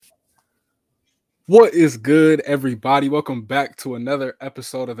What is good, everybody? Welcome back to another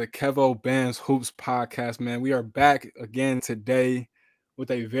episode of the Kevo Bands Hoops podcast, man. We are back again today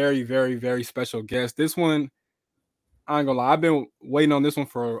with a very, very, very special guest. This one, I ain't gonna lie, I've been waiting on this one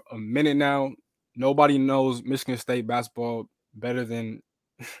for a minute now. Nobody knows Michigan State basketball better than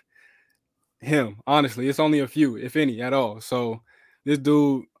him. Honestly, it's only a few, if any, at all. So this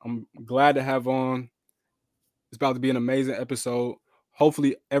dude, I'm glad to have on. It's about to be an amazing episode.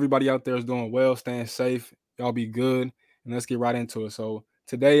 Hopefully, everybody out there is doing well, staying safe. Y'all be good. And let's get right into it. So,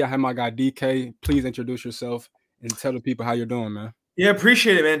 today I have my guy DK. Please introduce yourself and tell the people how you're doing, man. Yeah,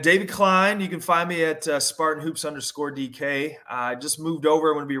 appreciate it, man. David Klein. You can find me at Spartan Hoops _DK. I just moved over.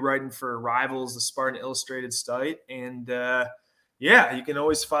 I'm going to be writing for Rivals, the Spartan Illustrated site. And yeah, you can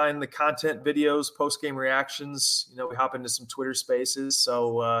always find the content, videos, post-game reactions. We hop into some Twitter spaces.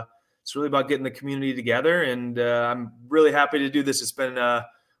 So it's really about getting the community together. And I'm really happy to do this. It's been,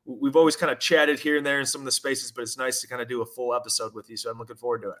 we've always kind of chatted here and there in some of the spaces, but it's nice to kind of do a full episode with you. So I'm looking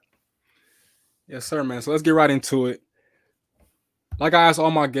forward to it. Yes, sir, man. So let's get right into it. Like I asked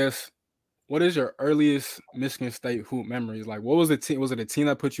all my guests, what is your earliest Michigan State hoop memories? Like, what was the team? Was it a team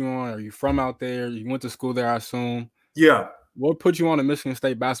that put you on? Are you from out there? You went to school there, I assume. Yeah. What put you on to Michigan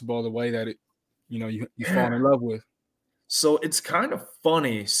State basketball the way that you fall in love with? So it's kind of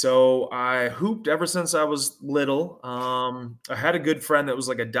funny. So I hooped ever since I was little. I had a good friend that was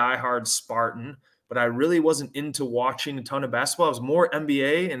like a diehard Spartan, but I really wasn't into watching a ton of basketball. I was more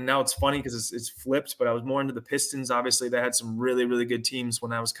NBA, and now it's funny because it's flipped. But I was more into the Pistons. Obviously, they had some really, really good teams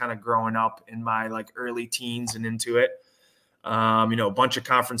when I was kind of growing up in my like early teens and into it. A bunch of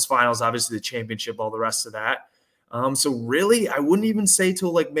conference finals, obviously the championship, all the rest of that. So really, I wouldn't even say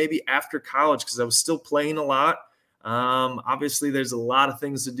till like maybe after college because I was still playing a lot. Obviously there's a lot of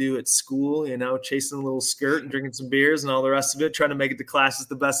things to do at school, chasing a little skirt and drinking some beers and all the rest of it, trying to make it to classes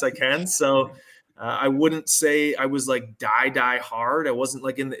the best I can. So I wouldn't say I was like die hard. I wasn't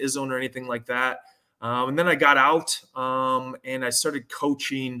like in the zone or anything like that. And then I got out and I started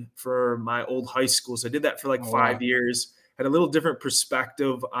coaching for my old high school. So I did that for like 5 years, had a little different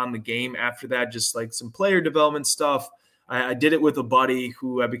perspective on the game after that, just like some player development stuff. I did it with a buddy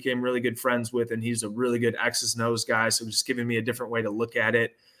who I became really good friends with, and he's a really good X's and O's guy. So just giving me a different way to look at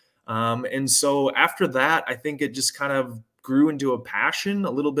it. And so after that, I think it just kind of grew into a passion a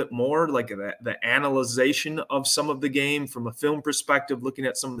little bit more, like the analyzation of some of the game from a film perspective, looking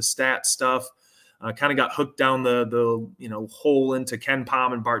at some of the stat stuff. Kind of got hooked down the hole into Ken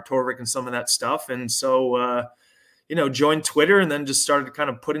Pom and Bart Torvik and some of that stuff. And so joined Twitter and then just started kind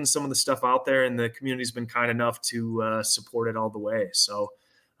of putting some of the stuff out there, and the community's been kind enough to support it all the way. So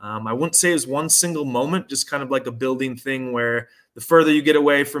I wouldn't say it was one single moment, just kind of like a building thing where the further you get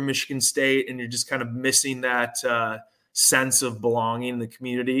away from Michigan State and you're just kind of missing that sense of belonging in the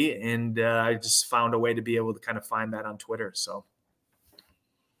community. And I just found a way to be able to kind of find that on Twitter. So.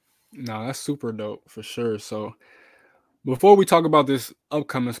 No, that's super dope for sure. So before we talk about this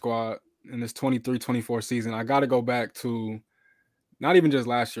upcoming squad in this 23-24 season, I got to go back to not even just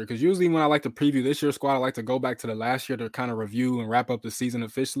last year, because usually when I like to preview this year's squad, I like to go back to the last year to kind of review and wrap up the season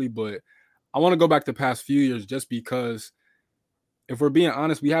officially. But I want to go back the past few years just because if we're being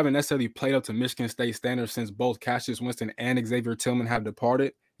honest, we haven't necessarily played up to Michigan State standards since both Cassius Winston and Xavier Tillman have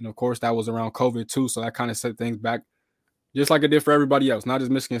departed. And of course, that was around COVID too. So that kind of set things back just like it did for everybody else, not just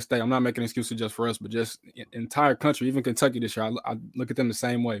Michigan State. I'm not making excuses just for us, but just entire country, even Kentucky this year. I look at them the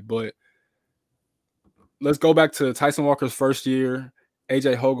same way. But let's go back to Tyson Walker's first year,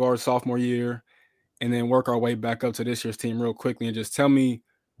 AJ Hogarth's sophomore year, and then work our way back up to this year's team real quickly. And just tell me,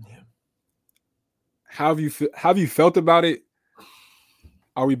 how have you felt about it?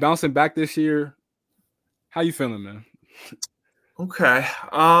 Are we bouncing back this year? How you feeling, man? Okay.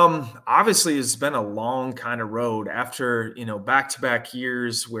 Obviously it's been a long kind of road after, back-to-back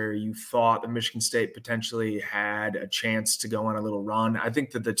years where you thought that Michigan State potentially had a chance to go on a little run. I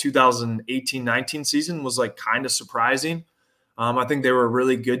think that the 2018-19 season was like kind of surprising. I think they were a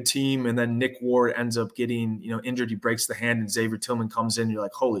really good team, and then Nick Ward ends up getting, injured. He breaks the hand, and Xavier Tillman comes in. You're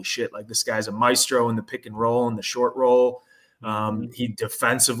like, holy shit, like this guy's a maestro in the pick and roll and the short roll. He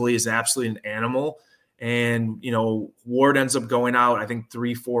defensively is absolutely an animal. And, Ward ends up going out, I think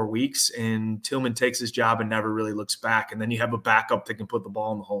 3-4 weeks, and Tillman takes his job and never really looks back. And then you have a backup that can put the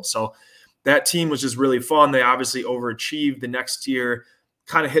ball in the hole. So that team was just really fun. They obviously overachieved the next year,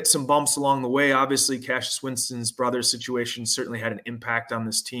 kind of hit some bumps along the way. Obviously, Cassius Winston's brother situation certainly had an impact on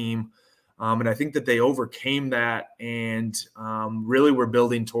this team. And I think that they overcame that and really were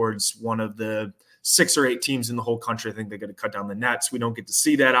building towards one of the 6 or 8 teams in the whole country. I think they're going to cut down the nets. We don't get to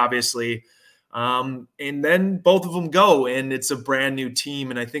see that, obviously. And then both of them go, and it's a brand new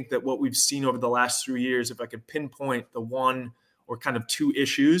team. And I think that what we've seen over the last 3 years, if I could pinpoint the one or kind of two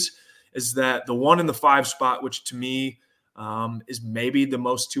issues, is that the 1 and the 5 spot, which to me is maybe the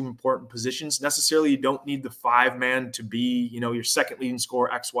most two important positions. Necessarily, you don't need the 5-man to be, your second leading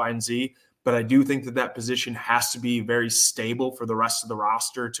scorer, X, Y, and Z. But I do think that that position has to be very stable for the rest of the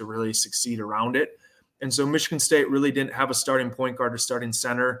roster to really succeed around it. And so Michigan State really didn't have a starting point guard or starting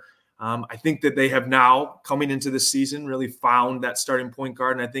center. I think that they have now, coming into this season, really found that starting point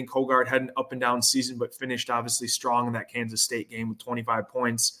guard. And I think Hogard had an up and down season, but finished obviously strong in that Kansas State game with 25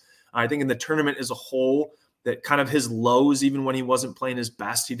 points. I think in the tournament as a whole, that kind of his lows, even when he wasn't playing his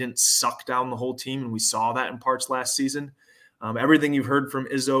best, he didn't suck down the whole team. And we saw that in parts last season. Everything you've heard from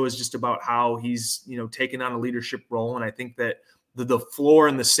Izzo is just about how he's, taken on a leadership role. And I think that the floor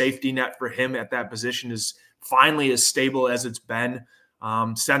and the safety net for him at that position is finally as stable as it's been.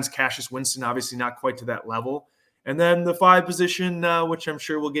 Since Cassius Winston, obviously not quite to that level. And then the 5 position, which I'm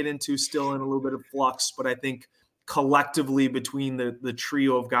sure we'll get into, still in a little bit of flux. But I think collectively between the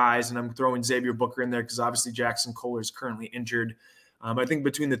trio of guys, and I'm throwing Xavier Booker in there because obviously Jackson Kohler is currently injured. I think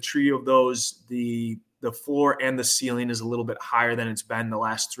between the trio of those, the floor and the ceiling is a little bit higher than it's been the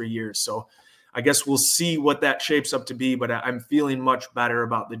last 3 years. So I guess we'll see what that shapes up to be, but I'm feeling much better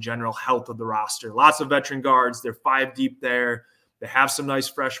about the general health of the roster. Lots of veteran guards. They're 5 deep there. They have some nice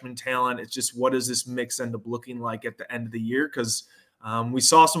freshman talent. It's just, what does this mix end up looking like at the end of the year? Because we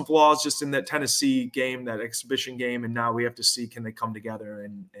saw some flaws just in that Tennessee game, that exhibition game, and now we have to see, can they come together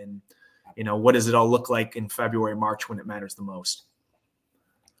and what does it all look like in February, March when it matters the most?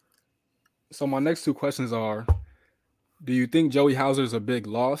 So my next 2 questions are, do you think Joey Hauser is a big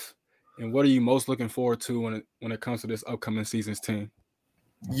loss? And what are you most looking forward to when it comes to this upcoming season's team?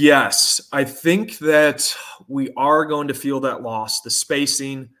 Yes, I think that we are going to feel that loss, the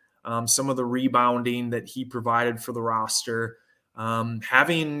spacing, some of the rebounding that he provided for the roster.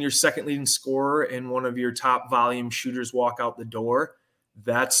 Having your second leading scorer and one of your top volume shooters walk out the door,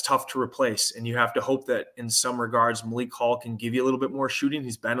 that's tough to replace. And you have to hope that in some regards, Malik Hall can give you a little bit more shooting.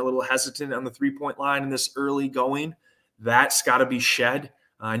 He's been a little hesitant on the 3-point line in this early going. That's got to be shed.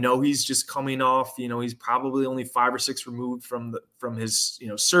 I know he's just coming off, he's probably only 5 or 6 removed from his,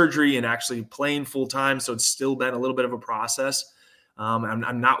 surgery and actually playing full time. So it's still been a little bit of a process.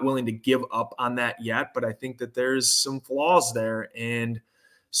 I'm not willing to give up on that yet, but I think that there's some flaws there. And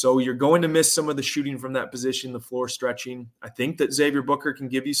so you're going to miss some of the shooting from that position, the floor stretching. I think that Xavier Booker can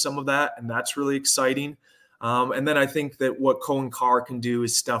give you some of that, and that's really exciting. And then I think that what Cohen Carr can do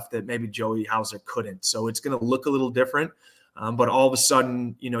is stuff that maybe Joey Hauser couldn't. So it's going to look a little different. But all of a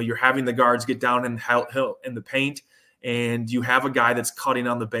sudden, you're having the guards get down in the paint, and you have a guy that's cutting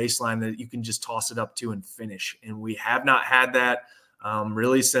on the baseline that you can just toss it up to and finish. And we have not had that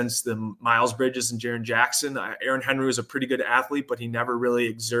really since the Miles Bridges and Jaren Jackson. Aaron Henry was a pretty good athlete, but he never really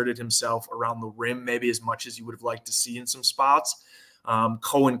exerted himself around the rim maybe as much as you would have liked to see in some spots.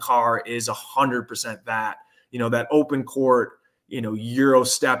 Cohen Carr is 100% that. That open court, Euro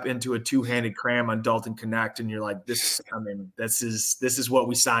step into a 2-handed cram on Dalton Connect. And you're like, this is what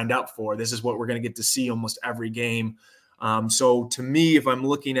we signed up for. This is what we're going to get to see almost every game. So to me, if I'm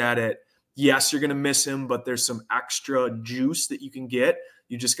looking at it, yes, you're going to miss him, but there's some extra juice that you can get.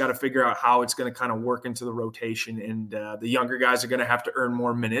 You just got to figure out how it's going to kind of work into the rotation. And the younger guys are going to have to earn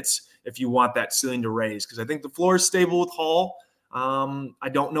more minutes if you want that ceiling to raise. Because I think the floor is stable with Hall. I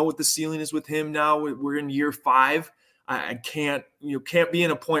don't know what the ceiling is with him now. We're in year 5. I can't be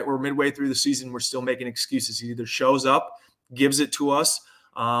in a point where midway through the season we're still making excuses. He either shows up, gives it to us,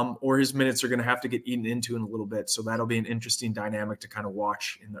 or his minutes are going to have to get eaten into in a little bit. So that'll be an interesting dynamic to kind of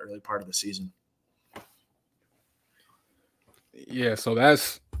watch in the early part of the season. Yeah, so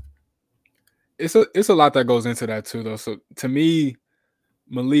it's a lot that goes into that too, though. So to me,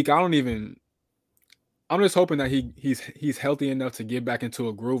 Malik, I'm just hoping that he's healthy enough to get back into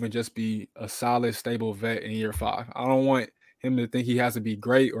a groove and just be a solid, stable vet in year 5. I don't want him to think he has to be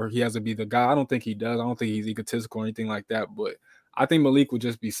great or he has to be the guy. I don't think he does. I don't think he's egotistical or anything like that. But I think Malik would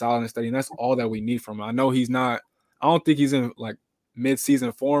just be solid and steady, and that's all that we need from him. I know he's not. I don't think he's in like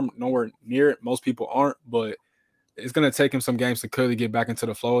mid-season form, nowhere near it. Most people aren't, but it's gonna take him some games to clearly get back into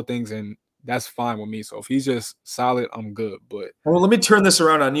the flow of things, and that's fine with me. So if he's just solid, I'm good. But well, let me turn this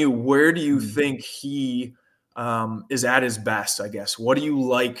around on you. Where do you think he is at his best, I guess? What do you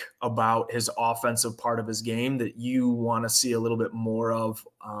like about his offensive part of his game that you want to see a little bit more of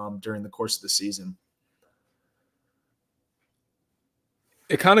during the course of the season?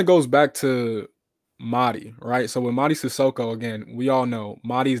 It kind of goes back to Madi, right? So with Madi Sissoko, again, we all know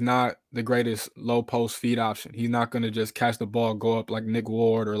Madi's not the greatest low post feed option. He's not going to just catch the ball, go up like Nick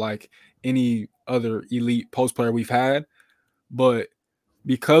Ward or like any other elite post player we've had. But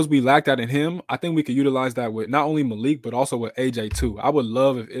because we lack that in him, I think we could utilize that with not only Malik, but also with AJ too. I would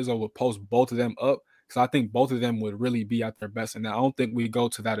love if Izzo would post both of them up because I think both of them would really be at their best. And I don't think we go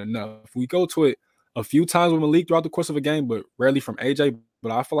to that enough. We go to it a few times with Malik throughout the course of a game, but rarely from AJ.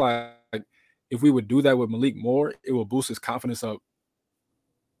 But I feel like if we would do that with Malik more, it will boost his confidence up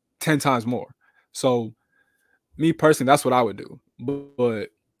 10 times more. So, me personally, that's what I would do.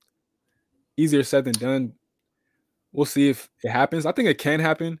 But easier said than done. We'll see if it happens. I think it can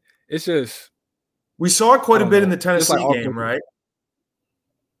happen. It's just, We saw it I quite a don't bit in know. the Just like Tennessee all game, right?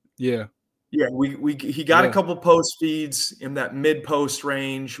 yeah. Yeah, he got a Yeah. couple post feeds in that mid post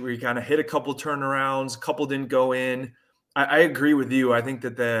range where he kind of hit a couple turnarounds, a couple didn't go in. I agree with you. I think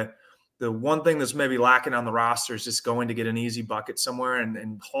that the one thing that's maybe lacking on the roster is just going to get an easy bucket somewhere.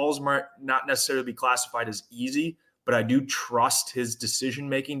 And Hall's might not necessarily be classified as easy, but I do trust his decision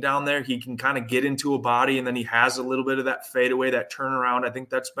making down there. He can kind of get into a body and then he has a little bit of that fadeaway, that turnaround. I think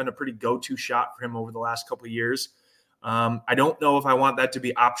that's been a pretty go-to shot for him over the last couple of years. I don't know if I want that to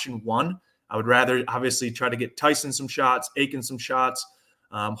be option one. I would rather obviously try to get Tyson some shots, Aiken some shots.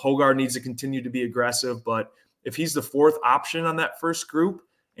 Hogarth needs to continue to be aggressive, but if he's the fourth option on that first group,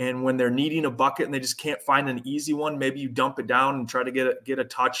 and when they're needing a bucket and they just can't find an easy one, maybe you dump it down and try to get a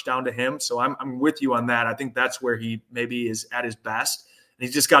touch down to him. So I'm with you on that. I think that's where he maybe is at his best. And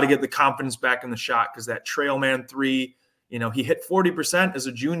he's just got to get the confidence back in the shot because that trail man three, he hit 40% as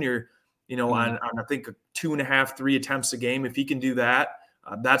a junior, on I think 2.5, 3 attempts a game. If he can do that,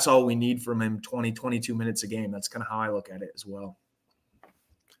 that's all we need from him 20, 22 minutes a game. That's kind of how I look at it as well.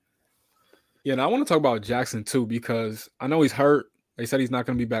 Yeah, and I want to talk about Jackson too because I know he's hurt. They said he's not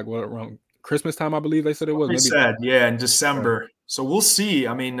going to be back around Christmas time, I believe they said it was. They Maybe said, yeah, in December. So we'll see.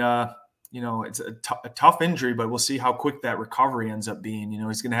 I mean, it's a tough injury, but we'll see how quick that recovery ends up being.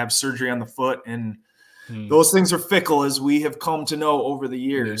 He's going to have surgery on the foot, and those things are fickle, as we have come to know over the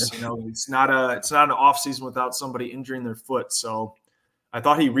years. Yeah. It's not an off season without somebody injuring their foot. So I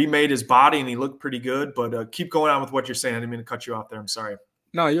thought he remade his body and he looked pretty good. But keep going on with what you're saying. I didn't mean to cut you off there. I'm sorry.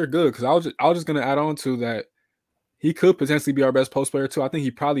 No, you're good because I was just going to add on to that. He could potentially be our best post player too. I think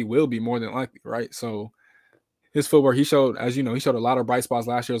he probably will be more than likely, right? So his footwork, he showed, as you know, he showed a lot of bright spots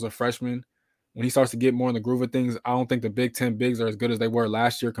last year as a freshman. When he starts to get more in the groove of things, I don't think the Big Ten bigs are as good as they were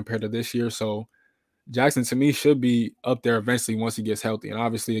last year compared to this year. So Jackson, to me, should be up there eventually once he gets healthy. And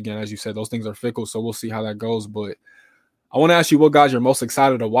obviously, again, as you said, those things are fickle. So we'll see how that goes. But I want to ask you what guys you're most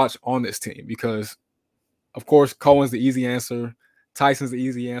excited to watch on this team because, of course, Cohen's the easy answer. Tyson's the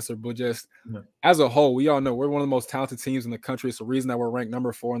easy answer. But just as a whole, we all know we're one of the most talented teams in the country. It's the reason that we're ranked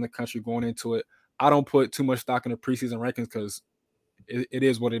number 4 in the country going into it. I don't put too much stock in the preseason rankings because it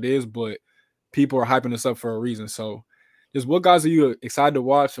is what it is, but people are hyping us up for a reason. So just what guys are you excited to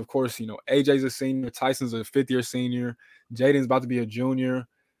watch? Of course, AJ's a senior, Tyson's a fifth-year senior, Jaden's about to be a junior.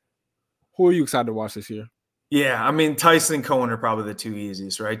 Who are you excited to watch this year? Yeah, I mean, Tyson and Cohen are probably the two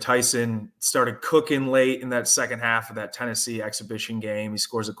easiest, right? Tyson started cooking late in that second half of that Tennessee exhibition game. He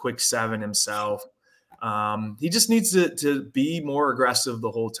scores a quick 7 himself. He just needs to be more aggressive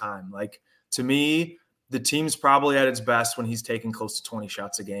the whole time. Like, to me, the team's probably at its best when he's taking close to 20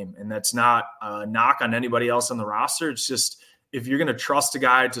 shots a game. And that's not a knock on anybody else on the roster. It's just if you're going to trust a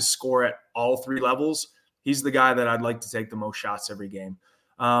guy to score at all 3 levels, he's the guy that I'd like to take the most shots every game.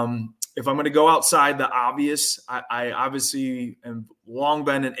 If I'm going to go outside the obvious, I obviously have long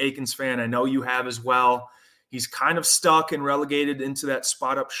been an Aikens fan. I know you have as well. He's kind of stuck and relegated into that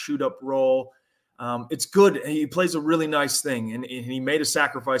spot up, shoot up role. It's good. He plays a really nice thing. And he made a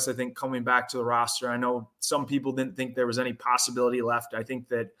sacrifice, I think, coming back to the roster. I know some people didn't think there was any possibility left. I think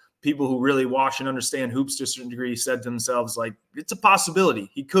that people who really watch and understand hoops to a certain degree said to themselves, like, it's a possibility.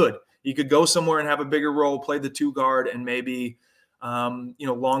 He could go somewhere and have a bigger role, play the 2 guard, and maybe –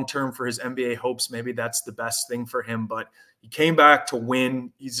 long-term for his NBA hopes, maybe that's the best thing for him, but he came back to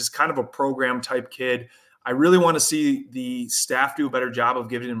win. He's just kind of a program type kid. I really want to see the staff do a better job of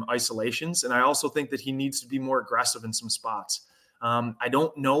giving him isolations. And I also think that he needs to be more aggressive in some spots. I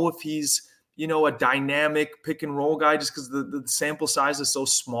don't know if he's, a dynamic pick and roll guy just because the sample size is so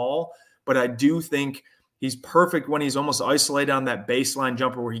small, but I do think he's perfect when he's almost isolated on that baseline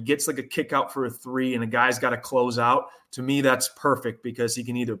jumper where he gets like a kick out for a 3 and a guy's got to close out. To me, that's perfect because he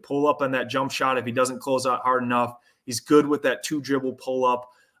can either pull up on that jump shot if he doesn't close out hard enough. He's good with that 2 dribble pull up.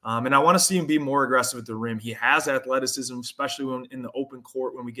 And I want to see him be more aggressive at the rim. He has athleticism, especially when in the open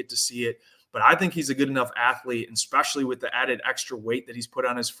court when we get to see it. but I think he's a good enough athlete, and especially with the added extra weight that he's put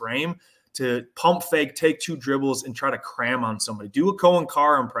on his frame, to pump fake, take 2 dribbles, and try to cram on somebody. Do a Cohen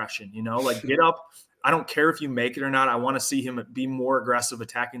Carr impression, like get up. I don't care if you make it or not. I want to see him be more aggressive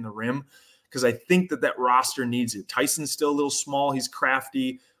attacking the rim, because I think that roster needs it. Tyson's still a little small. He's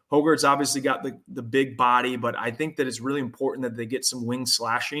crafty. Hogarth's obviously got the big body, but I think that it's really important that they get some wing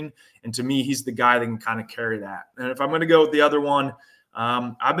slashing. And to me, he's the guy that can kind of carry that. And if I'm going to go with the other one,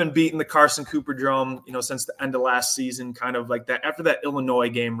 I've been beating the Carson Cooper drum, since the end of last season, kind of like that after that Illinois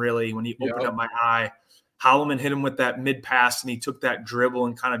game, really, when he opened up my eye. Holloman hit him with that mid pass, and he took that dribble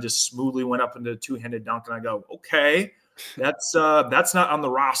and kind of just smoothly went up into a 2-handed dunk. And I go, okay, that's not on the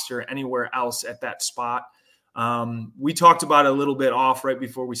roster anywhere else at that spot. We talked about it a little bit off right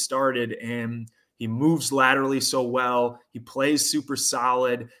before we started, and he moves laterally so well. He plays super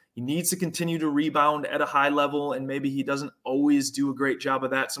solid. He needs to continue to rebound at a high level, and maybe he doesn't always do a great job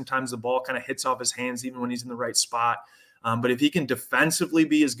of that. Sometimes the ball kind of hits off his hands even when he's in the right spot. But if he can defensively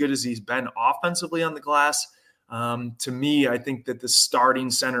be as good as he's been offensively on the glass, to me, I think that the starting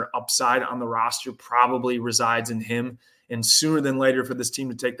center upside on the roster probably resides in him. And sooner than later for this team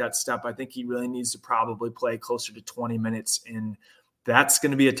to take that step, I think he really needs to probably play closer to 20 minutes. And that's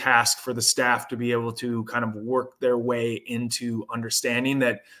going to be a task for the staff to be able to kind of work their way into understanding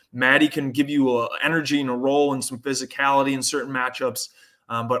that Maddie can give you energy and a role and some physicality in certain matchups.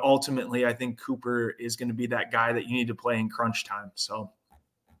 But ultimately, I think Cooper is going to be that guy that you need to play in crunch time. So,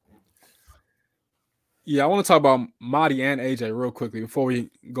 yeah, I want to talk about Marty and AJ real quickly before we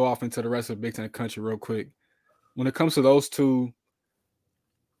go off into the rest of Big Ten country real quick. When it comes to those two,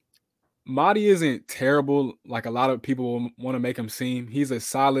 Marty isn't terrible like a lot of people want to make him seem. He's a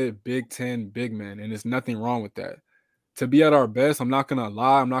solid Big Ten big man, and there's nothing wrong with that. To be at our best, I'm not going to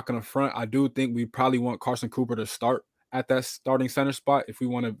lie. I'm not going to front. I do think we probably want Carson Cooper to start at that starting center spot if we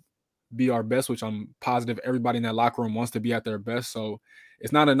want to be our best, which I'm positive everybody in that locker room wants to be at their best. So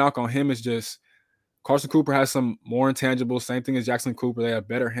it's not a knock on him. It's just Carson Cooper has some more intangibles. Same thing as Jackson Cooper. They have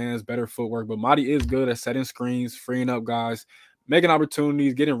better hands, better footwork. But Marty is good at setting screens, freeing up guys, making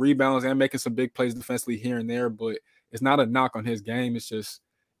opportunities, getting rebounds, and making some big plays defensively here and there. But it's not a knock on his game. It's just,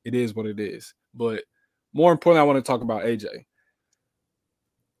 it is what it is. But more importantly, I want to talk about AJ.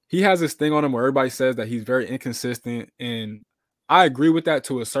 He has this thing on him where everybody says that he's very inconsistent. And I agree with that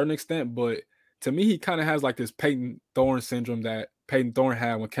to a certain extent. But to me, he kind of has like this Peyton Thorne syndrome that Peyton Thorne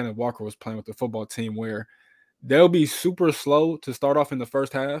had when Kenneth Walker was playing with the football team, where they'll be super slow to start off in the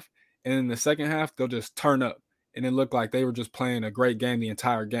first half. And in the second half, they'll just turn up. And it looked like they were just playing a great game the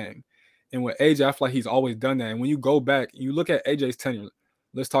entire game. And with AJ, I feel like he's always done that. And when you go back, you look at AJ's tenure,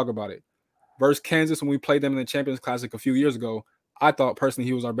 let's talk about it. Versus Kansas, when we played them in the Champions Classic a few years ago, I thought personally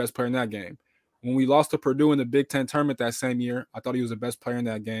he was our best player in that game. When we lost to Purdue in the Big Ten tournament that same year, I thought he was the best player in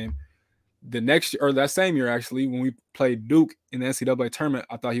that game. The next year, or that same year actually, when we played Duke in the NCAA tournament,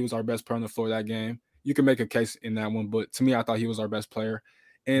 I thought he was our best player on the floor that game. You can make a case in that one, but to me, I thought he was our best player.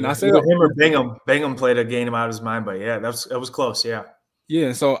 And I say either that him or Bingham. Bingham played a game out of his mind, but yeah, that was close. Yeah.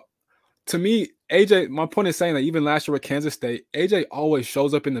 Yeah. So to me, AJ, my point is saying that even last year with Kansas State, AJ always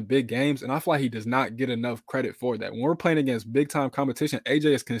shows up in the big games, and I feel like he does not get enough credit for that. When we're playing against big time competition,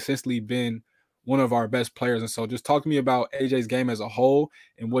 AJ has consistently been one of our best players. And so just talk to me about AJ's game as a whole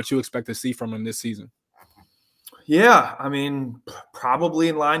and what you expect to see from him this season. Yeah, I mean, probably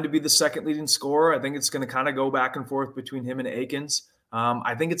in line to be the second leading scorer. I think it's going to kind of go back and forth between him and Akins.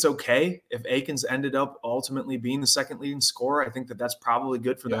 I think it's okay if Akins ended up ultimately being the second leading scorer. I think that's probably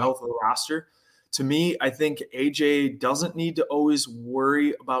good for the health of the roster. To me, I think AJ doesn't need to always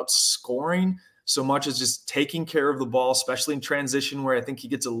worry about scoring so much as just taking care of the ball, especially in transition where I think he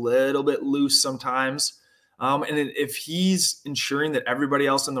gets a little bit loose sometimes. And if he's ensuring that everybody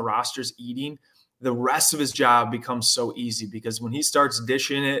else in the roster is eating, the rest of his job becomes so easy, because when he starts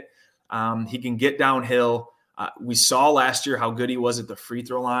dishing it, he can get downhill. We saw last year how good he was at the free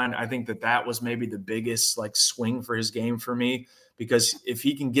throw line. I think that was maybe the biggest swing for his game for me, because if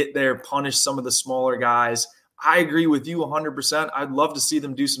he can get there, punish some of the smaller guys, I agree with you 100%. I'd love to see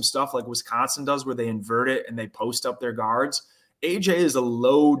them do some stuff like Wisconsin does where they invert it and they post up their guards. AJ is a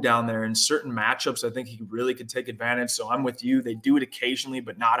load down there in certain matchups. I think he really could take advantage. So I'm with you. They do it occasionally,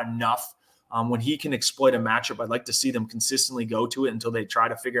 but not enough. When he can exploit a matchup, I'd like to see them consistently go to it until they try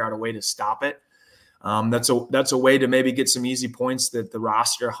to figure out a way to stop it. That's a way to maybe get some easy points that the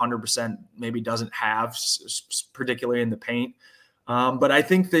roster 100% maybe doesn't have, particularly in the paint. But I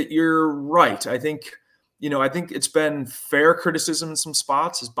think that you're right. I think it's been fair criticism in some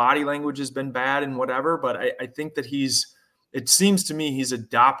spots. His body language has been bad and whatever, but I think that it seems to me he's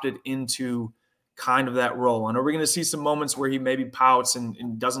adopted into kind of that role. And are we going to see some moments where he maybe pouts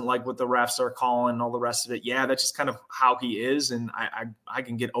and doesn't like what the refs are calling and all the rest of it? Yeah, that's just kind of how he is. And I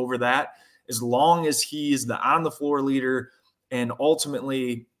can get over that as long as he is the on the floor leader. And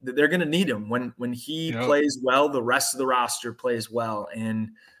ultimately, they're going to need him. When he plays well, the rest of the roster plays well.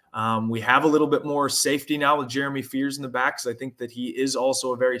 And we have a little bit more safety now with Jeremy Fears in the back, because I think that he is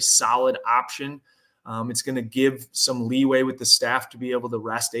also a very solid option. It's going to give some leeway with the staff to be able to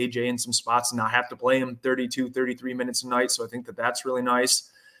rest AJ in some spots and not have to play him 32, 33 minutes a night. So I think that that's really nice.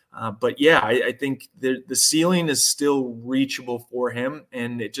 But yeah, I think the ceiling is still reachable for him.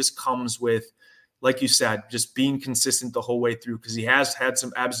 And it just comes with, like you said, just being consistent the whole way through, because he has had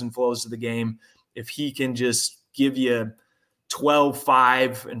some ebbs and flows to the game. If he can just give you 12,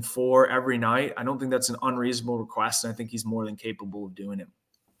 5, and 4 every night, I don't think that's an unreasonable request. And I think he's more than capable of doing it.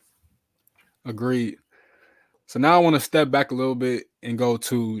 Agreed. So now I want to step back a little bit and go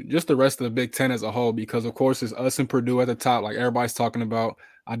to just the rest of the Big Ten as a whole, because of course it's us and Purdue at the top, like everybody's talking about.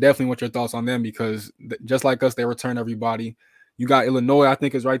 I definitely want your thoughts on them, because just like us, they return everybody. You got Illinois, I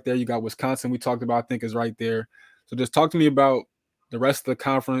think, is right there. You got Wisconsin, we talked about, I think, is right there. So just talk to me about the rest of the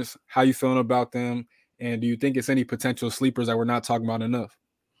conference, how you feeling about them, and do you think it's any potential sleepers that we're not talking about enough?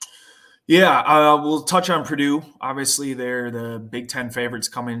 Yeah, we'll touch on Purdue. Obviously, they're the Big Ten favorites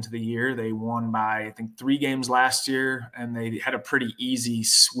coming into the year. They won by, I think, 3 games last year, and they had a pretty easy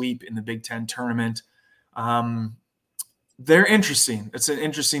sweep in the Big Ten tournament. They're interesting. It's an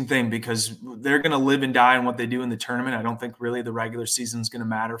interesting thing because they're going to live and die on what they do in the tournament. I don't think really the regular season is going to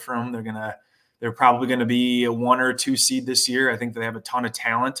matter for them. They're probably going to be a 1 or 2 seed this year. I think they have a ton of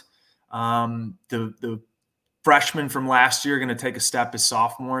talent. The freshmen from last year are going to take a step as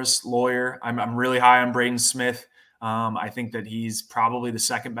sophomores. Lawyer, I'm really high on Braden Smith. I think that he's probably the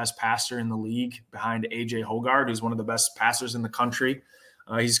second best passer in the league behind AJ Hogard, who's one of the best passers in the country.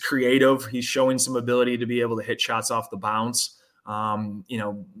 He's creative. He's showing some ability to be able to hit shots off the bounce.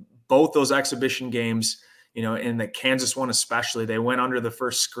 Both those exhibition games, in the Kansas one especially, they went under the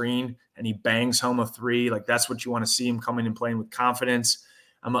first screen and he bangs home a 3. Like, that's what you want to see him coming and playing with confidence.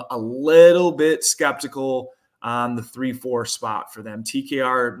 I'm a little bit skeptical on the 3-4 spot for them.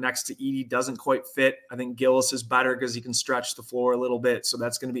 TKR next to Edey doesn't quite fit. I think Gillis is better because he can stretch the floor a little bit. So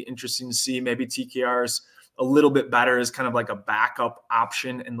that's going to be interesting to see. Maybe TKR is a little bit better as kind of like a backup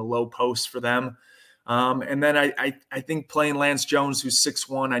option in the low post for them. And then I think playing Lance Jones, who's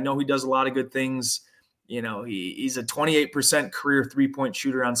 6'1", I know he does a lot of good things. He's a 28% career 3-point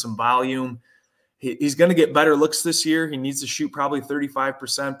shooter on some volume. He's going to get better looks this year. He needs to shoot probably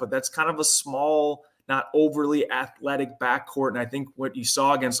 35%, but that's kind of a small, not overly athletic backcourt. And I think what you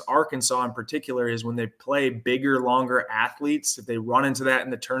saw against Arkansas in particular is when they play bigger, longer athletes, if they run into that in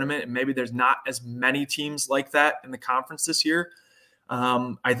the tournament, and maybe there's not as many teams like that in the conference this year,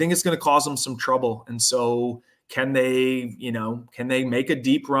 I think it's going to cause them some trouble. And so can they make a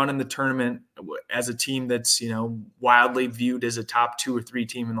deep run in the tournament as a team that's, wildly viewed as a top 2 or 3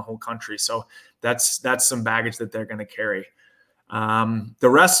 team in the whole country? So that's some baggage that they're going to carry. The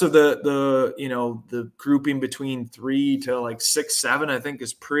rest of the grouping between 3 to like 6, 7, I think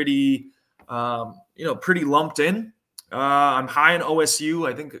is pretty lumped in. I'm high in OSU.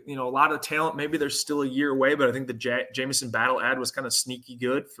 I think, a lot of talent, maybe they're still a year away, but I think the Jamison Battle ad was kind of sneaky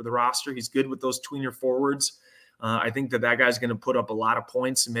good for the roster. He's good with those tweener forwards. I think that guy's going to put up a lot of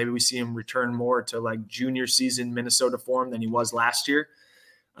points, and maybe we see him return more to like junior season Minnesota form than he was last year.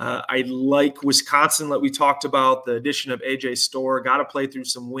 I like Wisconsin, like we talked about, the addition of AJ Storr. Got to play through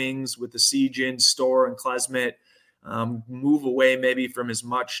some wings with the Siegin, Storr, and Klesmit. Move away maybe from as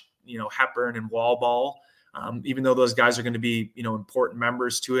much, Hepburn and Wallball. Even though those guys are going to be, important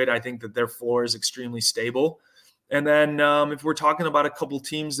members to it, I think that their floor is extremely stable. And then if we're talking about a couple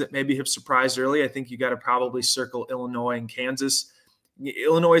teams that maybe have surprised early, I think you got to probably circle Illinois and Kansas.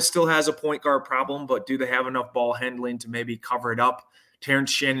 Illinois still has a point guard problem, but do they have enough ball handling to maybe cover it up?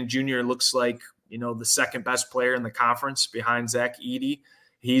 Terrence Shannon Jr. looks like, the second best player in the conference behind Zach Edey.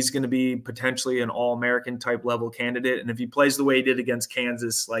 He's going to be potentially an All-American type level candidate. And if he plays the way he did against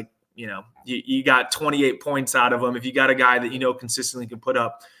Kansas, like, you got 28 points out of him. If you got a guy that, consistently can put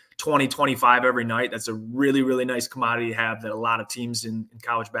up 20, 25 every night, that's a really, really nice commodity to have that a lot of teams in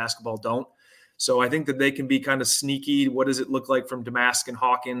college basketball don't. So I think that they can be kind of sneaky. What does it look like from Damask and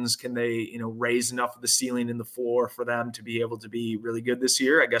Hawkins? Can they, raise enough of the ceiling in the floor for them to be able to be really good this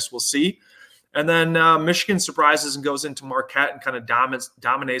year? I guess we'll see. And then Michigan surprises and goes into Marquette and kind of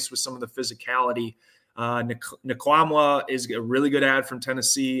dominates with some of the physicality. Nkwamwa is a really good ad from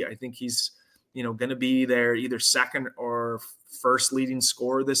Tennessee. I think he's, going to be their either second or first leading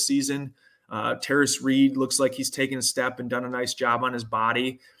scorer this season. Terrace Reed looks like he's taken a step and done a nice job on his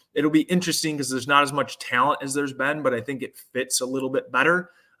body. it'll be interesting because there's not as much talent as there's been, but I think it fits a little bit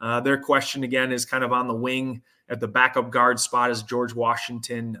better. Their question again is kind of on the wing at the backup guard spot. Is George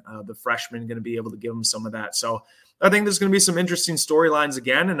Washington, the freshman, going to be able to give them some of that? So I think there's going to be some interesting storylines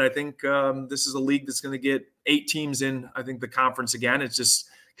again, and I think this is a league that's going to get 8 teams in, I think, the conference again. It's just,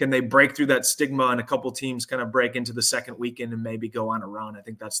 can they break through that stigma and a couple teams kind of break into the second weekend and maybe go on a run? I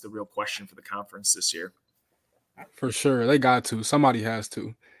think that's the real question for the conference this year. For sure. They got to. Somebody has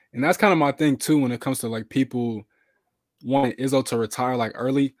to. And that's kind of my thing too when it comes to like people wanting Izzo to retire like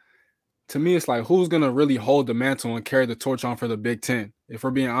early. To me, it's like who's gonna really hold the mantle and carry the torch on for the Big Ten, if we're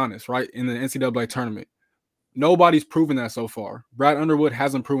being honest, right? In the NCAA tournament. Nobody's proven that so far. Brad Underwood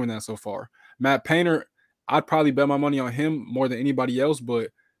hasn't proven that so far. Matt Painter, I'd probably bet my money on him more than anybody else, but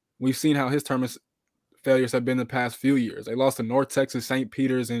we've seen how his tournament failures have been the past few years. They lost to North Texas, St.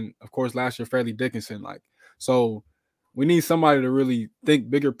 Peter's, and of course last year Fairleigh Dickinson. Like, so we need somebody to really think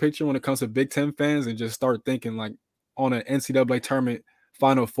bigger picture when it comes to Big Ten fans and just start thinking like on an NCAA tournament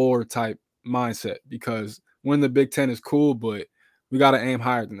Final Four type mindset, because winning the Big Ten is cool, but we got to aim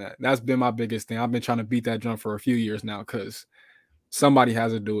higher than that. That's been my biggest thing. I've been trying to beat that drum for a few years now because somebody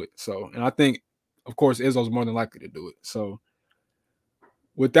has to do it. So, and I think, of course, Izzo's more than likely to do it. So,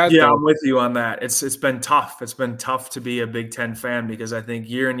 with that Yeah, though, I'm with you on that. It's been tough. It's been tough to be a Big Ten fan because I think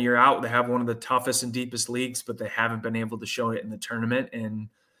year in, year out, they have one of the toughest and deepest leagues, but they haven't been able to show it in the tournament. And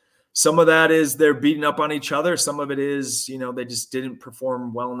some of that is they're beating up on each other. Some of it is, they just didn't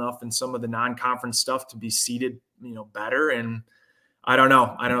perform well enough in some of the non-conference stuff to be seeded, better. And I don't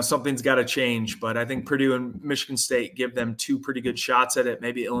know. Something's got to change, but I think Purdue and Michigan State give them 2 pretty good shots at it.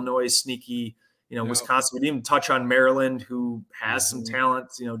 Maybe Illinois is sneaky, yeah, Wisconsin. We didn't even touch on Maryland, who has some talent,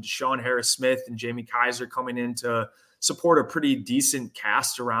 Deshaun Harris-Smith and Jamie Kaiser coming in to support a pretty decent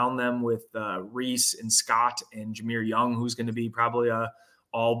cast around them with Reese and Scott and Jameer Young, who's going to be probably a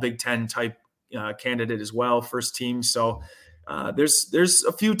all Big Ten type candidate as well, first team. So there's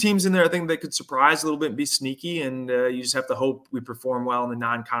a few teams in there I think that could surprise a little bit and be sneaky, and you just have to hope we perform well in the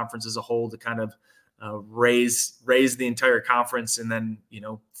non-conference as a whole to kind of raise the entire conference, and then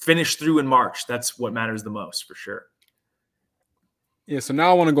finish through in March. That's what matters the most for sure. Yeah, so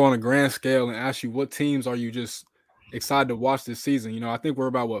now I want to go on a grand scale and ask you, what teams are you just excited to watch this season? I think we're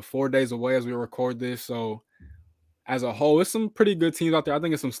about 4 days away as we record this. So as a whole, it's some pretty good teams out there. I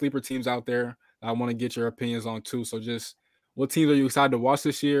think it's some sleeper teams out there that I want to get your opinions on too. So just what teams are you excited to watch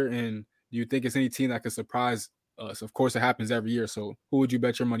this year? And do you think it's any team that could surprise us? Of course, it happens every year. So who would you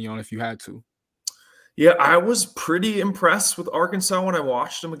bet your money on if you had to? Yeah, I was pretty impressed with Arkansas when I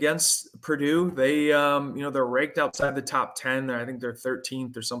watched them against Purdue. They, they're ranked outside the top 10. I think they're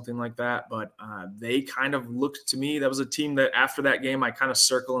 13th or something like that. But they kind of looked to me, that was a team that after that game, I kind of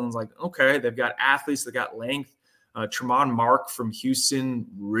circled and was like, okay, they've got athletes, they got length. Tremont Mark from Houston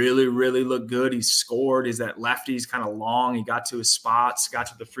really, really looked good. He scored. He's that lefty. He's kind of long. He got to his spots, got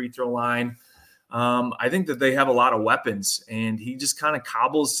to the free throw line. I think that they have a lot of weapons, and he just kind of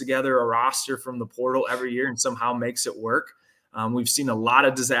cobbles together a roster from the portal every year and somehow makes it work. We've seen a lot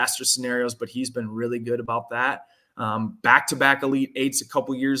of disaster scenarios, but he's been really good about that. Back-to-back Elite Eights a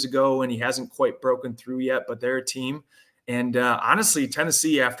couple years ago, and he hasn't quite broken through yet, but they're a team. And honestly,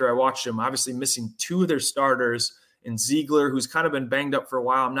 Tennessee, after I watched them, obviously missing 2 of their starters, and Ziegler, who's kind of been banged up for a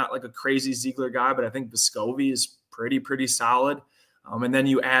while. I'm not like a crazy Ziegler guy, but I think Vescovi is pretty solid. And then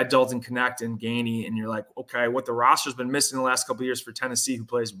you add Dalton Connect and Gainey, and you're like, okay, what the roster's been missing the last couple of years for Tennessee, who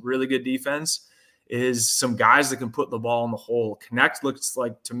plays really good defense, is some guys that can put the ball in the hole. Connect looks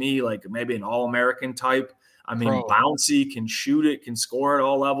like, to me, like maybe an All-American type. I mean, bouncy, can shoot it, can score at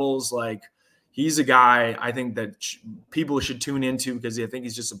all levels. Like, he's a guy I think that people should tune into because I think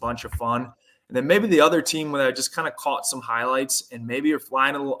he's just a bunch of fun. And then maybe the other team where I just kind of caught some highlights and maybe are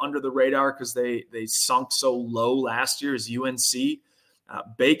flying a little under the radar because they sunk so low last year is UNC.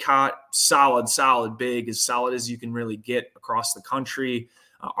 Baycott, solid big, as solid as you can really get across the country.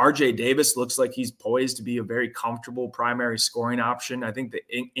 RJ Davis looks like he's poised to be a very comfortable primary scoring option. I think the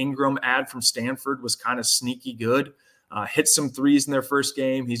Ingram ad from Stanford was kind of sneaky good. Hit some threes in their first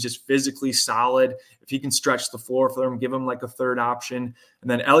game. He's just physically solid. If he can stretch the floor for them, give him like a third option. And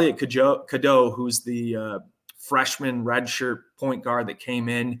then Elliot Cadeau, who's the freshman redshirt point guard that came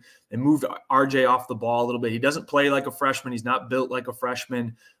in and moved RJ off the ball a little bit. He doesn't play like a freshman. He's not built like a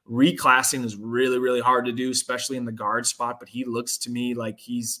freshman. Reclassing is really, really hard to do, especially in the guard spot, but he looks to me like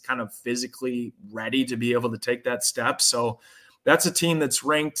he's kind of physically ready to be able to take that step. So that's a team that's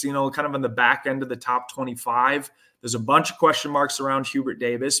ranked, kind of in the back end of the top 25. There's a bunch of question marks around Hubert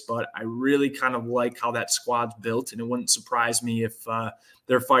Davis, but I really kind of like how that squad's built, and it wouldn't surprise me if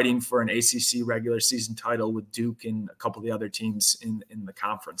they're fighting for an ACC regular season title with Duke and a couple of the other teams in the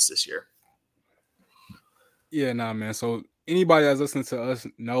conference this year. Yeah, nah, man. So anybody that's listening to us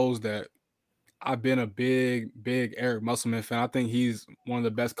knows that I've been a big Eric Musselman fan. I think he's one of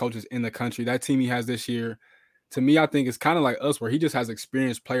the best coaches in the country. That team he has this year, to me, I think it's kind of like us, where he just has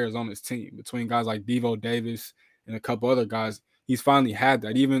experienced players on his team. Between guys like Devo Davis and a couple other guys, he's finally had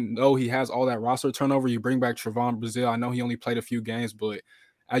that. Even though he has all that roster turnover, you bring back Trevon Brazile. I know he only played a few games, but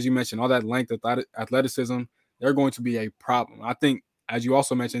as you mentioned, all that length, athleticism, they're going to be a problem. I think, as you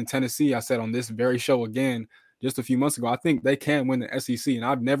also mentioned, Tennessee, I said on this very show again just a few months ago, I think they can win the SEC. And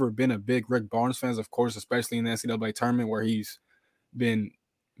I've never been a big Rick Barnes fan, of course, especially in the NCAA tournament where he's been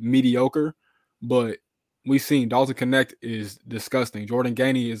mediocre. But we've seen Dalton Connect is disgusting. Jordan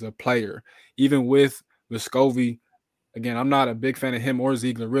Gainey is a player. Even with Vescovi, again, I'm not a big fan of him or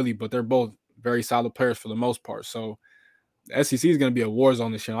Ziegler, really, but they're both very solid players for the most part. So the SEC is going to be a war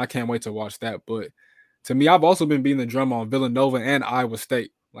zone this year. I can't wait to watch that. But to me, I've also been beating the drum on Villanova and Iowa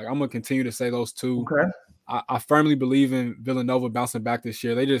State. Like, I'm going to continue to say those two. Okay. I firmly believe in Villanova bouncing back this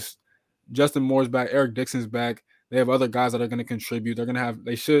year. Justin Moore's back, Eric Dixon's back. They have other guys that are going to contribute.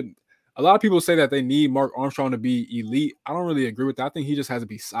 A lot of people say that they need Mark Armstrong to be elite. I don't really agree with that. I think he just has to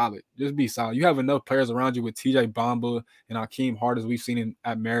be solid. Just be solid. You have enough players around you with TJ Bamba and Hakeem Hart, as we've seen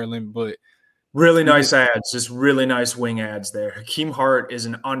at Maryland, but really nice ads, just really nice wing ads there. Hakeem Hart is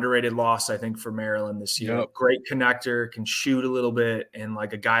an underrated loss, I think, for Maryland this year. Yep. Great connector, can shoot a little bit, and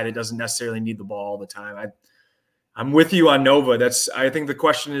like a guy that doesn't necessarily need the ball all the time. I'm with you on Nova. I think the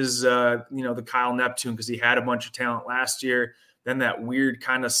question is, the Kyle Neptune, because he had a bunch of talent last year. Then that weird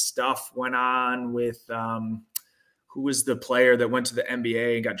kind of stuff went on with who was the player that went to the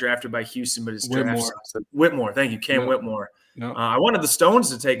NBA and got drafted by Houston, but his draft Whitmore. Thank you, Cam Whitmore. No. I wanted the Stones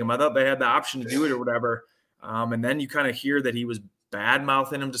to take him. I thought they had the option to do it or whatever. And then you kind of hear that he was bad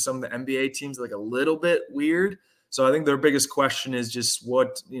mouthing him to some of the NBA teams, like a little bit weird. So I think their biggest question is just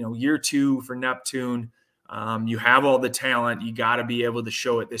year 2 for Neptune. You have all the talent. You got to be able to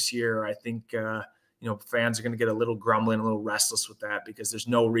show it this year. I think, fans are going to get a little grumbling, a little restless with that, because there's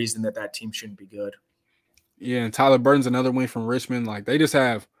no reason that team shouldn't be good. Yeah, and Tyler Burton's another win from Richmond. Like, they just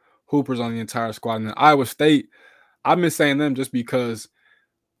have hoopers on the entire squad. And then Iowa State, I've been saying them just because,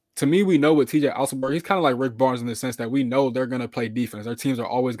 to me, we know with TJ Alsenberg, he's kind of like Rick Barnes in the sense that we know they're going to play defense. Their teams are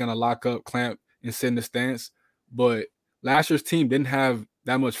always going to lock up, clamp, and sit in the stance. But last year's team didn't have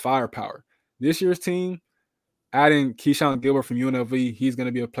that much firepower. This year's team, adding Keyshawn Gilbert from UNLV, he's going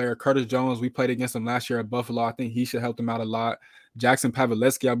to be a player. Curtis Jones, we played against him last year at Buffalo. I think he should help them out a lot. Jackson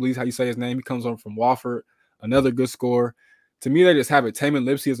Paveletzky, I believe is how you say his name. He comes on from Wofford, another good scorer. To me, they just have it. Taman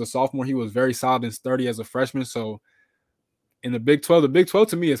Lipsey as a sophomore, he was very solid and sturdy as a freshman. So in the Big 12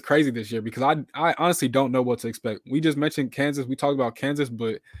 to me is crazy this year, because I honestly don't know what to expect. We just mentioned Kansas. We talked about Kansas,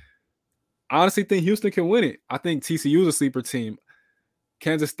 but I honestly think Houston can win it. I think TCU is a sleeper team.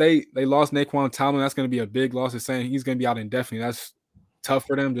 Kansas State, they lost Naquan Tomlin. That's going to be a big loss. They're saying he's going to be out indefinitely. That's tough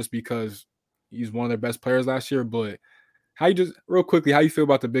for them just because he's one of their best players last year. But real quickly, how you feel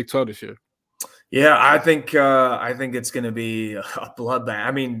about the Big 12 this year? Yeah, I think it's going to be a bloodbath.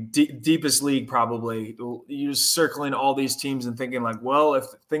 I mean, deepest league probably. You're just circling all these teams and thinking like, well, if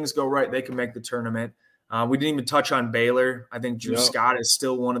things go right, they can make the tournament. We didn't even touch on Baylor. I think Drew Scott is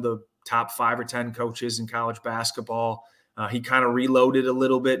still one of the top 5 or 10 coaches in college basketball. He kind of reloaded a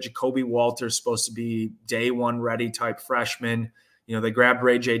little bit. Jacoby Walter's supposed to be day one ready type freshman. They grabbed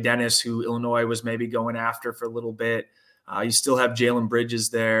Ray J. Dennis, who Illinois was maybe going after for a little bit. You still have Jalen Bridges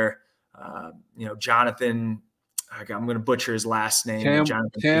there. Jonathan, I'm going to butcher his last name.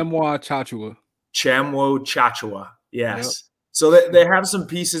 Chamwa Chachua. Chamwo Chachua. Yes. Yep. So they have some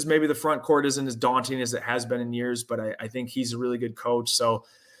pieces. Maybe the front court isn't as daunting as it has been in years, but I think he's a really good coach. So,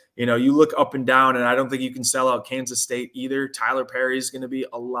 you look up and down, and I don't think you can sell out Kansas State either. Tyler Perry is going to be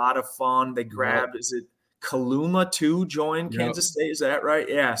a lot of fun. They grabbed, is it Kaluma too, joined Kansas State? Is that right?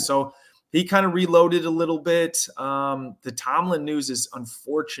 Yeah. So he kind of reloaded a little bit. The Tomlin news is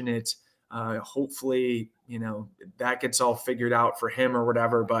unfortunate. Hopefully, that gets all figured out for him or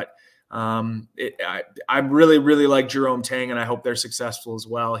whatever. But I really, really like Jerome Tang, and I hope they're successful as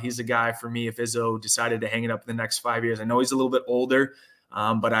well. He's a guy for me if Izzo decided to hang it up in the next 5 years. I know he's a little bit older,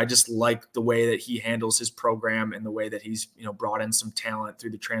 but I just like the way that he handles his program and the way that he's, brought in some talent through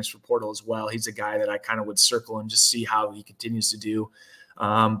the transfer portal as well. He's a guy that I kind of would circle and just see how he continues to do.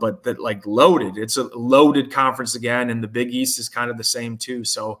 But that loaded, it's a loaded conference again. And the Big East is kind of the same too.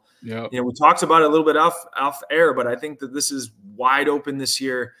 So, we talked about it a little bit off air, but I think that this is wide open this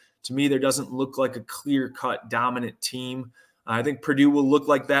year. To me, there doesn't look like a clear-cut dominant team. I think Purdue will look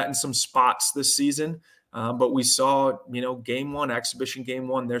like that in some spots this season. But we saw, game one, exhibition game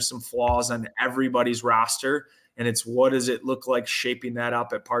one, there's some flaws on everybody's roster. And it's what does it look like shaping that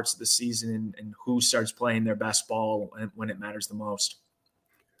up at parts of the season and who starts playing their best ball when it matters the most.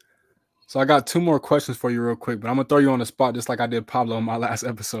 So I got 2 more questions for you real quick, but I'm going to throw you on the spot just like I did Pablo in my last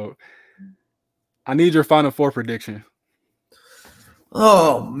episode. I need your Final Four prediction.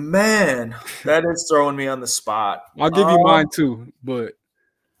 Oh, man. That is throwing me on the spot. I'll give you mine too, but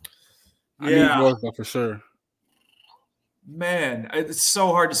I need yours though for sure. Man, it's so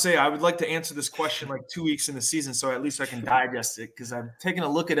hard to say. I would like to answer this question like 2 weeks in the season so at least I can digest it because I'm taking a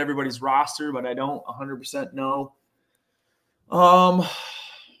look at everybody's roster, but I don't 100% know.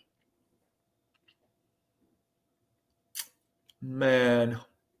 Man,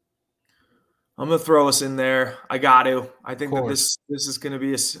 I'm gonna throw us in there. I got to. I think that this is gonna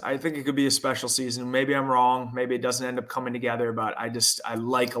be I think it could be a special season. Maybe I'm wrong. Maybe it doesn't end up coming together, but I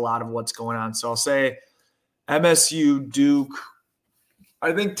like a lot of what's going on. So I'll say MSU, Duke.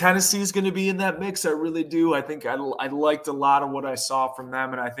 I think Tennessee is going to be in that mix. I really do. I think I liked a lot of what I saw from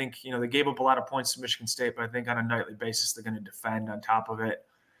them, and I think they gave up a lot of points to Michigan State, but I think on a nightly basis they're going to defend on top of it.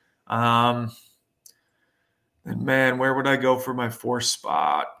 And man, where would I go for my 4th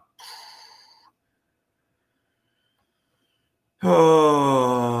spot?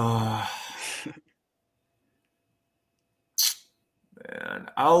 Oh, man,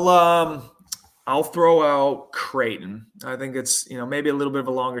 I'll throw out Creighton. I think it's, maybe a little bit of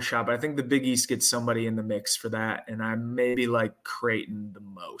a longer shot, but I think the Big East gets somebody in the mix for that. And I maybe like Creighton the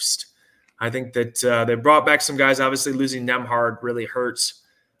most. I think that they brought back some guys. Obviously, losing Nemhard really hurts.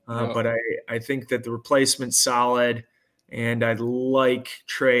 But I think that the replacement's solid. And I like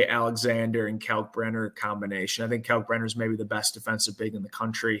Trey Alexander and Kalkbrenner combination. I think Kalkbrenner's maybe the best defensive big in the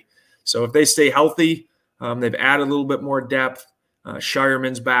country. So if they stay healthy, they've added a little bit more depth.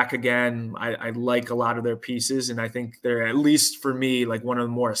 Shireman's back again. I like a lot of their pieces, and I think they're, at least for me, like one of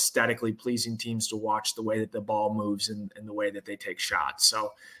the more aesthetically pleasing teams to watch, the way that the ball moves and the way that they take shots.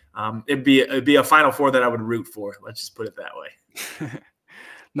 So it'd be a Final Four that I would root for. Let's just put it that way.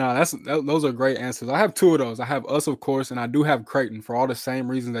 No, those are great answers. I have 2 of those. I have us, of course, and I do have Creighton for all the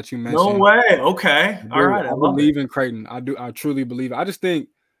same reasons that you mentioned. No way. Okay. All right. I believe in Creighton. I truly believe. I just think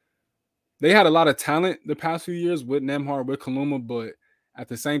they had a lot of talent the past few years with Nemhard, with Kaluma, but at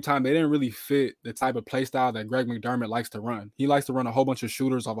the same time, they didn't really fit the type of play style that Greg McDermott likes to run. He likes to run a whole bunch of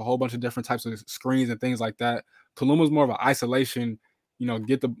shooters off a whole bunch of different types of screens and things like that. Kaluma's more of an isolation,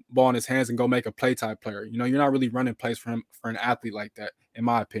 get the ball in his hands and go make a play type player. You're not really running plays for him, for an athlete like that, in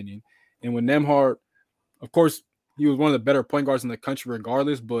my opinion. And with Nemhard, of course, he was one of the better point guards in the country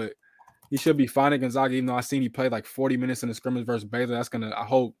regardless, but he should be fine at Gonzaga, even though I seen he played like 40 minutes in the scrimmage versus Baylor. I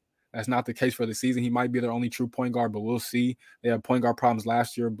hope that's not the case for the season. He might be their only true point guard, but we'll see. They had point guard problems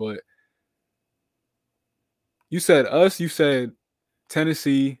last year, but you said us, you said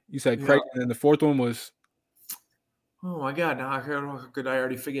Tennessee, you said Creighton, and the 4th one was? Oh, my God. Now I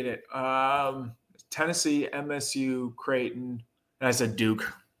already figured it. Tennessee, MSU, Creighton, and I said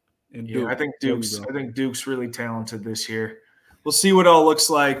Duke. And Duke. I think Duke's really talented this year. We'll see what it all looks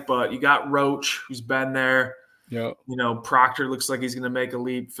like, but you got Roach, who's been there. Yeah. Proctor looks like he's going to make a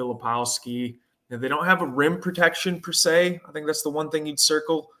leap. Filipowski. They don't have a rim protection per se. I think that's the one thing you'd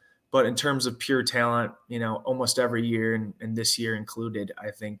circle. But in terms of pure talent, almost every year and this year included,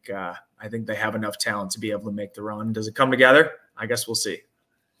 I think they have enough talent to be able to make the run. Does it come together? I guess we'll see.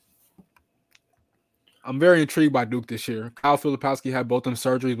 I'm very intrigued by Duke this year. Kyle Filipowski had both them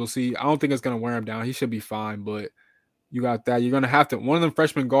surgeries. We'll see. I don't think it's going to wear him down. He should be fine, but you got that. You're going to have to – one of them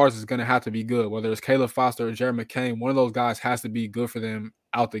freshman guards is going to have to be good, whether it's Caleb Foster or Jared McCain. One of those guys has to be good for them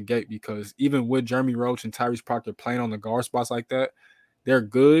out the gate because even with Jeremy Roach and Tyrese Proctor playing on the guard spots like that, they're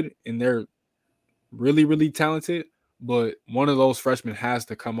good and they're really, really talented, but one of those freshmen has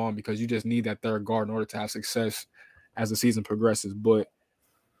to come on because you just need that third guard in order to have success as the season progresses. But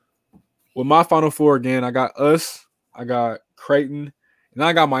with my Final Four, again, I got us, I got Creighton, and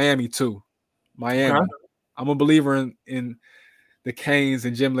I got Miami too. Miami. Okay. I'm a believer in the Canes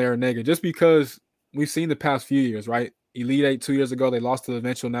and Jim Larrañaga just because we've seen the past few years, right? Elite Eight 2 years ago, they lost to the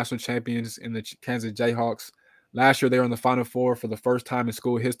eventual national champions in the Kansas Jayhawks. Last year, they were in the Final Four for the first time in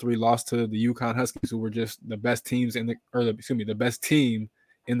school history, lost to the UConn Huskies, who were just the best teams the best team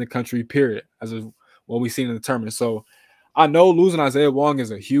in the country, period, as of what we've seen in the tournament. So I know losing Isaiah Wong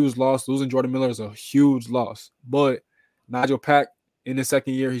is a huge loss. Losing Jordan Miller is a huge loss. But Nigel Pack, in his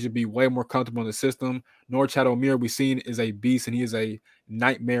second year, he should be way more comfortable in the system. Norchad Omier, we've seen, is a beast, and he is a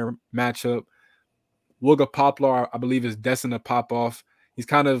nightmare matchup. Wooga Poplar, I believe, is destined to pop off. he's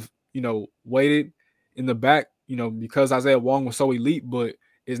kind of, waited in the back, because Isaiah Wong was so elite, but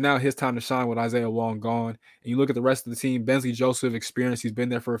it's now his time to shine with Isaiah Wong gone. And you look at the rest of the team, Bensley Joseph, experience, he's been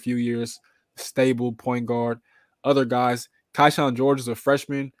there for a few years, stable point guard. Other guys, Kaishan George is a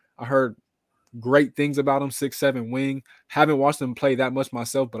freshman. I heard great things about him, 6'7" wing. Haven't watched him play that much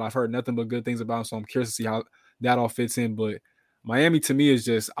myself, but I've heard nothing but good things about him, so I'm curious to see how that all fits in. But Miami, to me, is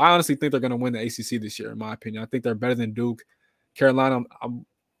just, I honestly think they're going to win the ACC this year, in my opinion. I think they're better than Duke. Carolina,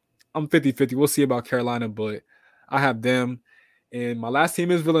 I'm 50-50. We'll see about Carolina, but I have them. And my last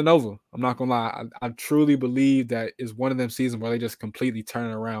team is Villanova. I'm not going to lie. I truly believe that is one of them seasons where they just completely turn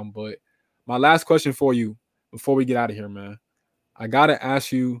it around. But my last question for you before we get out of here, man, I got to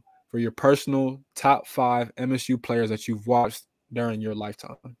ask you for your personal top 5 MSU players that you've watched during your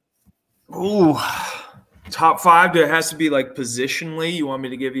lifetime. Ooh, top 5. It has to be like positionally. You want me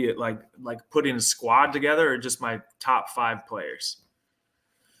to give you like putting a squad together, or just my top 5 players?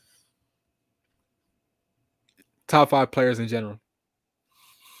 Top 5 players in general.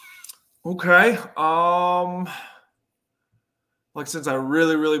 Okay. Like, since I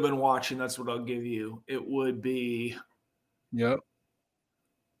really been watching, that's what I'll give you. It would be. Yep.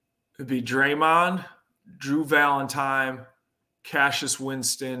 It'd be Draymond, Drew Valentine, Cassius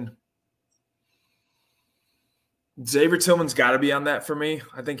Winston. Xavier Tillman's got to be on that for me.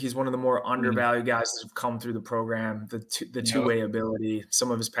 I think he's one of the more undervalued guys that have come through the program. The two-way ability,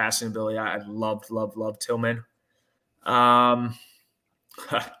 some of his passing ability, I loved Tillman. Man,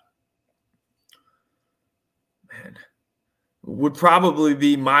 would probably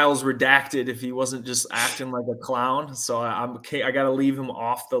be Miles Redacted if he wasn't just acting like a clown. So I got to leave him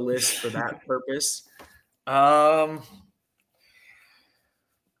off the list for that purpose.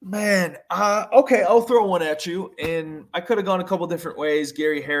 Man, okay, I'll throw one at you, and I could have gone a couple different ways,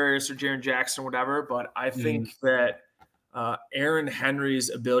 Gary Harris or Jaren Jackson or whatever, but I think that Aaron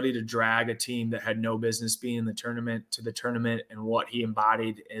Henry's ability to drag a team that had no business being in the tournament to the tournament, and what he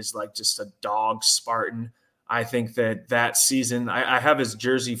embodied is like just a dog Spartan. I think that season, I have his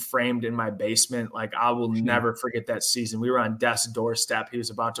jersey framed in my basement. Like, I will never forget that season. We were on death's doorstep. He was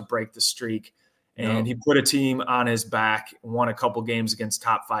about to break the streak. And he put a team on his back, won a couple games against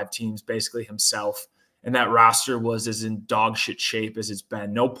top 5 teams, basically himself. And that roster was as in dog shit shape as it's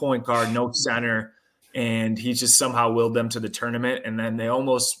been. No point guard, no center. And he just somehow willed them to the tournament. And then they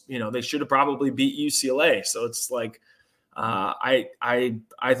almost, they should have probably beat UCLA. So it's like, I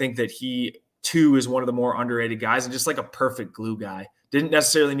think that he too is one of the more underrated guys, and just like a perfect glue guy. Didn't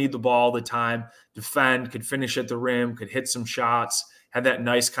necessarily need the ball all the time, defend, could finish at the rim, could hit some shots, had that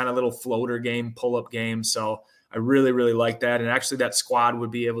nice kind of little floater game, pull-up game. So I really like that. And actually that squad would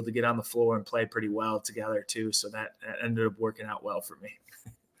be able to get on the floor and play pretty well together too. So that ended up working out well for me.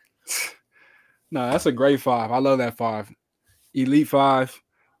 No, that's a great 5. I love that 5. Elite 5.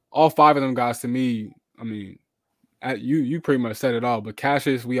 All 5 of them guys, to me, I mean, you pretty much said it all. But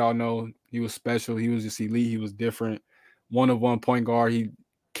Cassius, we all know he was special. He was just elite. He was different. One-of-one point guard. He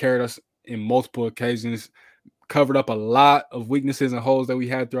carried us in multiple occasions. Covered up a lot of weaknesses and holes that we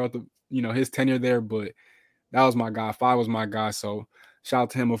had throughout the, his tenure there, but that was my guy. 5 was my guy. So shout out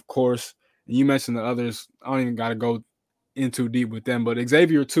to him, of course. And you mentioned the others. I don't even got to go in too deep with them, but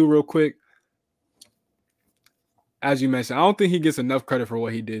Xavier too, real quick. As you mentioned, I don't think he gets enough credit for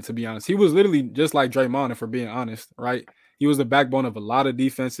what he did, to be honest. He was literally just like Draymond, if we're being honest, right? He was the backbone of a lot of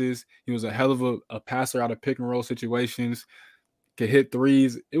defenses. He was a hell of a passer out of pick and roll situations. Could hit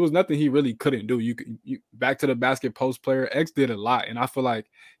threes. It was nothing he really couldn't do. You back to the basket post player. X did a lot, and I feel like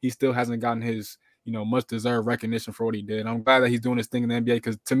he still hasn't gotten his much deserved recognition for what he did. I'm glad that he's doing this thing in the NBA,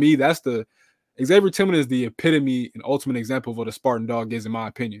 because to me, that's the Xavier Tillman is the epitome and ultimate example of what a Spartan dog is, in my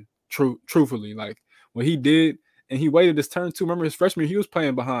opinion. Truthfully, like what he did, and he waited his turn too. Remember his freshman year, he was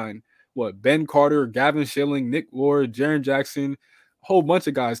playing behind Ben Carter, Gavin Schilling, Nick Ward, Jaren Jackson, a whole bunch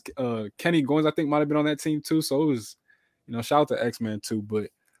of guys. Kenny Goins, I think, might have been on that team too. So it was. Shout out to X-Man too.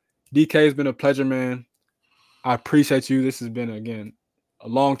 But DK, has been a pleasure, man. I appreciate you. This has been, again, a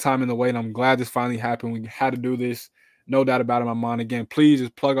long time in the wait, and I'm glad this finally happened. We had to do this. No doubt about it in my mind. Again, please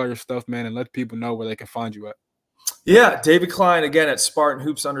just plug all your stuff, man, and let people know where they can find you at. Yeah, David Klein, again, at Spartan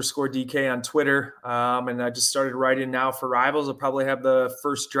Hoops _DK on Twitter. And I just started writing now for Rivals. I'll probably have the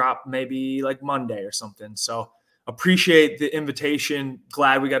first drop maybe like Monday or something. So appreciate the invitation.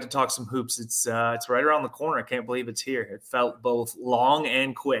 Glad we got to talk some hoops. It's right around the corner. I can't believe it's here. It felt both long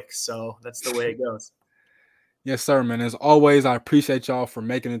and quick. So that's the way it goes. Yes, sir, man. As always, I appreciate y'all for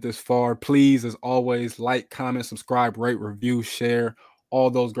making it this far. Please, as always, like, comment, subscribe, rate, review, share, all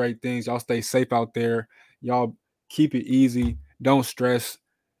those great things. Y'all stay safe out there. Y'all keep it easy. Don't stress.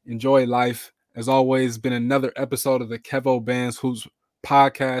 Enjoy life. As always, it's been another episode of the Kevo Bands Hoops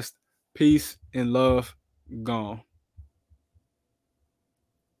podcast. Peace and love. Gone.